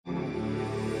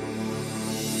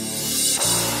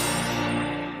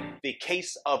the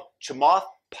case of Chamath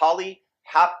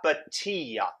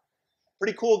Palihapitiya.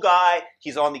 Pretty cool guy.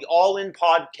 He's on the All In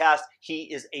podcast. He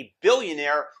is a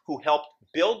billionaire who helped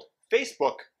build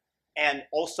Facebook and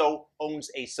also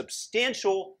owns a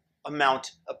substantial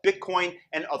amount of Bitcoin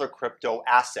and other crypto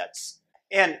assets.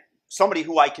 And somebody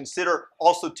who I consider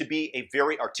also to be a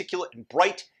very articulate and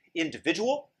bright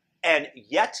individual. And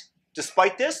yet,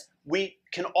 despite this, we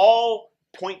can all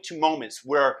point to moments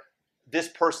where this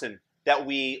person that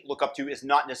we look up to is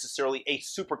not necessarily a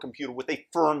supercomputer with a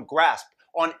firm grasp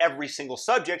on every single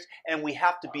subject, and we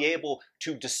have to be able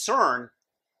to discern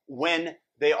when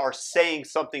they are saying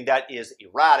something that is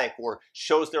erratic or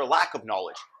shows their lack of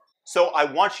knowledge. So I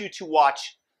want you to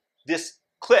watch this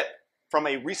clip from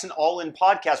a recent All In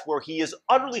podcast where he is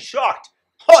utterly shocked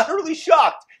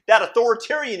that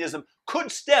authoritarianism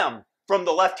could stem from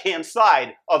the left-hand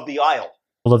side of the aisle.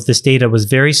 All of this data was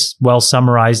very well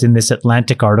summarized in this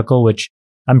Atlantic article, which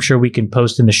I'm sure we can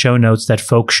post in the show notes that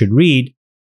folks should read.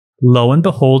 Lo and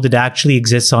behold, it actually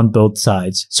exists on both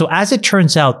sides. So as it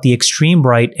turns out, the extreme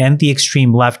right and the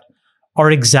extreme left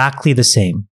are exactly the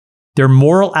same. They're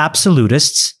moral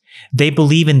absolutists. They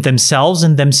believe in themselves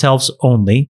and themselves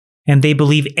only. And they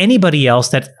believe anybody else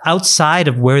that's outside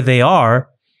of where they are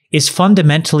is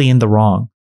fundamentally in the wrong.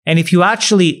 And if you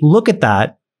actually look at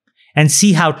that and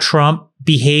see how Trump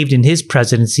behaved in his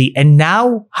presidency, and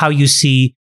now how you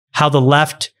see how the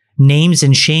left names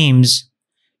and shames,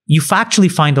 you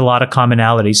factually find a lot of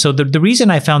commonality. So the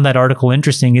reason I found that article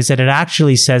interesting is that it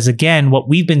actually says, again, what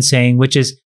we've been saying, which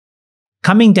is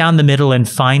coming down the middle and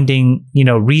finding,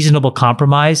 reasonable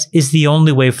compromise is the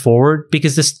only way forward,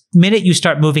 because the minute you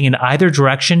start moving in either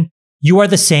direction, you are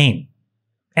the same.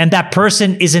 And that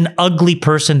person is an ugly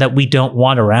person that we don't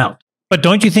want around. But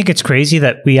don't you think it's crazy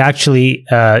that we actually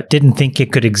didn't think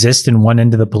it could exist in one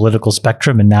end of the political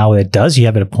spectrum, and now it does? You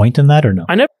have a point in that or no?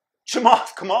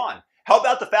 Chamath, come on. How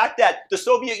about the fact that the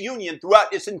Soviet Union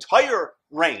throughout its entire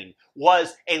reign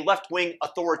was a left-wing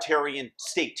authoritarian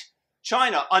state?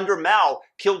 China under Mao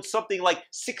killed something like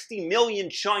 60 million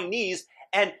Chinese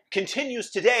and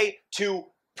continues today to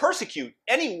persecute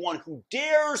anyone who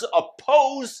dares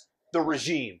oppose the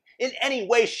regime in any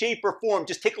way, shape, or form.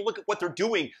 Just take a look at what they're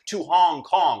doing to Hong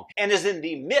Kong, and is in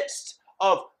the midst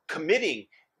of committing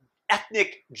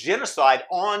ethnic genocide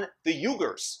on the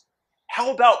Uyghurs. How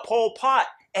about Pol Pot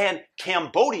and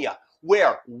Cambodia,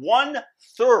 where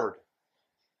 1/3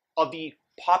 of the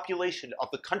population of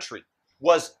the country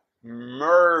was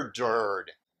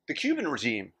murdered? The Cuban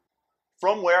regime,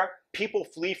 from where people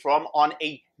flee from on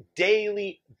a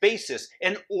daily basis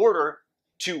in order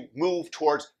to move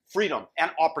towards freedom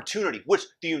and opportunity, which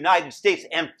the United States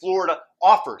and Florida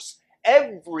offers.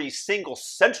 Every single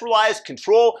centralized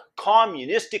control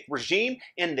communistic regime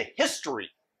in the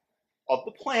history of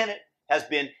the planet has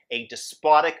been a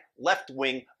despotic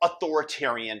left-wing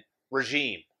authoritarian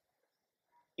regime.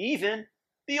 Even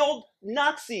the old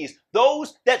Nazis,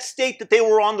 those that state that they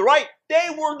were on the right, they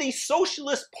were the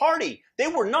Socialist Party. They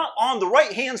were not on the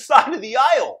right-hand side of the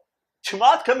aisle.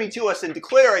 Chamath coming to us and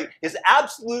declaring his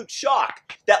absolute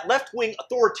shock that left-wing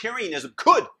authoritarianism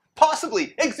could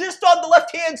possibly exist on the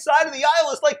left-hand side of the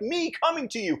aisle is like me coming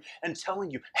to you and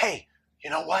telling you, hey, you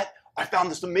know what? I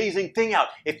found this amazing thing out.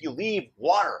 If you leave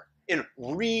water in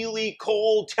really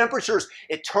cold temperatures,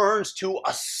 it turns to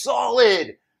a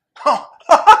solid. Huh.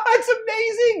 It's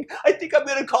amazing. I think I'm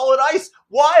going to call it ice.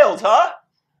 Wild, huh?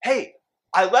 Hey,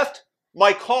 I left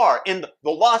my car in the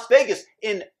Las Vegas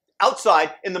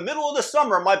outside in the middle of the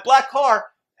summer, my black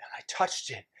car, and I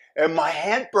touched it and my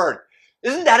hand burned.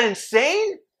 Isn't that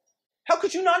insane? How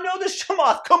could you not know this,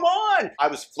 Chamath? Come on! I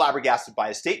was flabbergasted by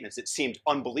his statements. It seemed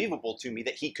unbelievable to me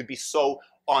that he could be so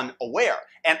unaware.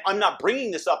 And I'm not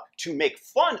bringing this up to make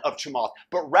fun of Chamath,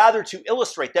 but rather to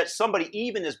illustrate that somebody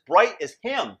even as bright as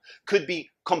him could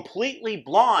be completely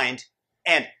blind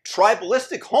and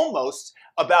tribalistic almost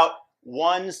about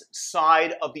one's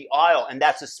side of the aisle. And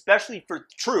that's especially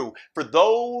true for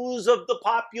those of the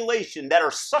population that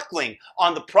are suckling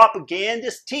on the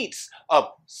propagandist teats of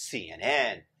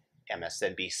CNN,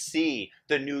 MSNBC,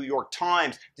 the New York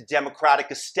Times, the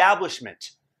Democratic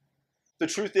establishment. The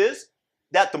truth is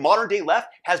that the modern day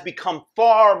left has become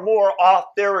far more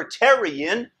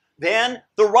authoritarian than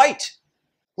the right,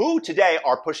 who today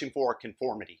are pushing for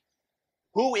conformity,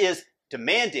 who is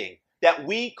demanding that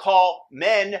we call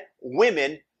men,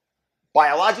 women,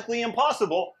 biologically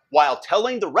impossible, while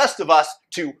telling the rest of us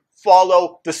to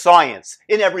follow the science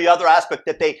in every other aspect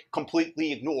that they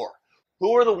completely ignore.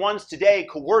 Who are the ones today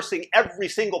coercing every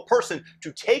single person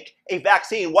to take a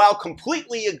vaccine while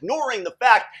completely ignoring the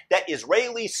fact that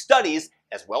Israeli studies,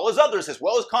 as well as others, as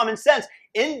well as common sense,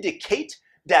 indicate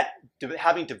that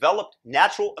having developed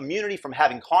natural immunity from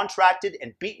having contracted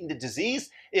and beaten the disease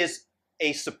is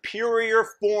a superior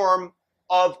form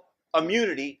of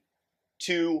immunity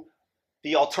to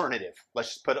the alternative.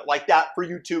 Let's just put it like that for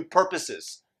YouTube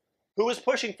purposes. Who is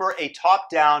pushing for a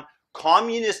top-down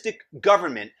communistic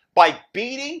government by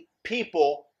beating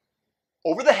people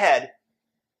over the head,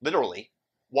 literally,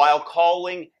 while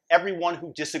calling everyone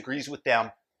who disagrees with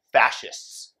them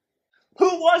fascists?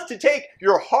 Who wants to take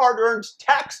your hard-earned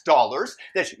tax dollars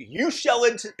that you shall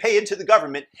pay into the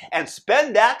government and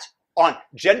spend that on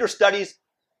gender studies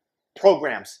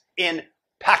programs in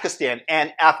Pakistan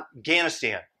and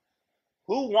Afghanistan?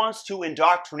 Who wants to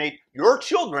indoctrinate your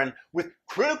children with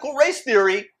critical race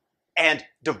theory and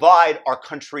divide our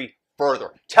country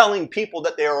further, telling people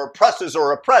that they are oppressors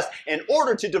or oppressed in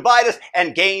order to divide us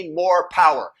and gain more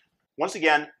power? Once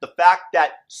again, the fact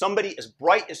that somebody as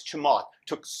bright as Chamath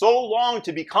took so long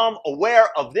to become aware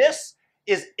of this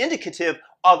is indicative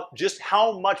of just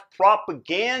how much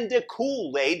propaganda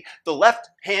Kool-Aid the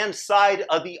left-hand side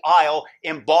of the aisle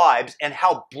imbibes and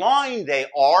how blind they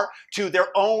are to their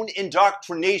own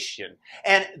indoctrination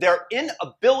and their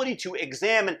inability to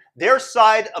examine their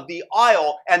side of the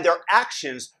aisle and their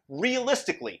actions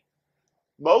realistically.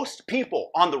 Most people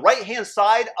on the right-hand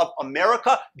side of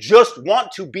America just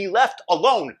want to be left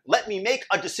alone. Let me make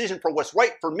a decision for what's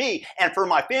right for me and for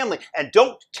my family, and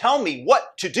don't tell me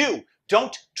what to do.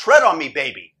 Don't tread on me,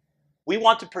 baby. We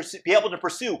want to be able to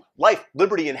pursue life,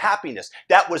 liberty, and happiness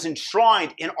that was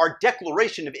enshrined in our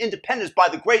Declaration of Independence by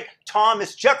the great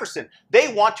Thomas Jefferson.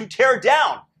 They want to tear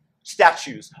down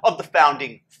statues of the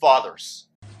Founding Fathers.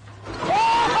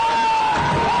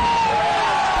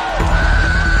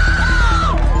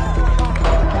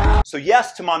 So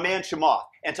yes, to my man Chamath,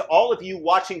 and to all of you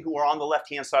watching who are on the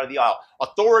left-hand side of the aisle,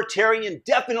 authoritarian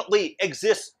definitely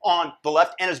exists on the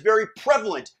left and is very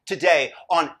prevalent today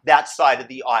on that side of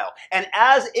the aisle. And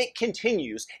as it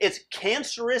continues its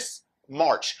cancerous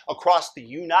march across the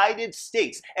United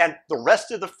States and the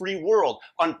rest of the free world,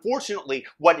 unfortunately,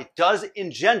 what it does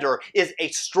engender is a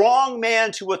strong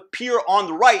man to appear on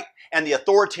the right and the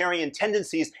authoritarian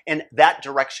tendencies in that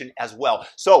direction as well.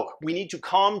 So we need to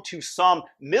come to some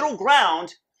middle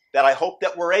ground that I hope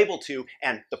that we're able to.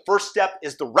 And the first step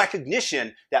is the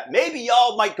recognition that maybe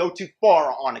y'all might go too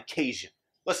far on occasion.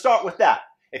 Let's start with that.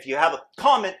 If you have a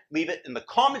comment, leave it in the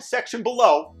comment section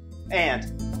below,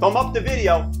 and thumb up the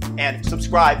video and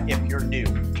subscribe if you're new.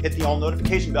 Hit the all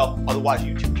notification bell, otherwise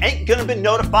YouTube ain't gonna be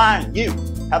notifying you.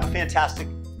 Have a fantastic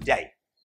day.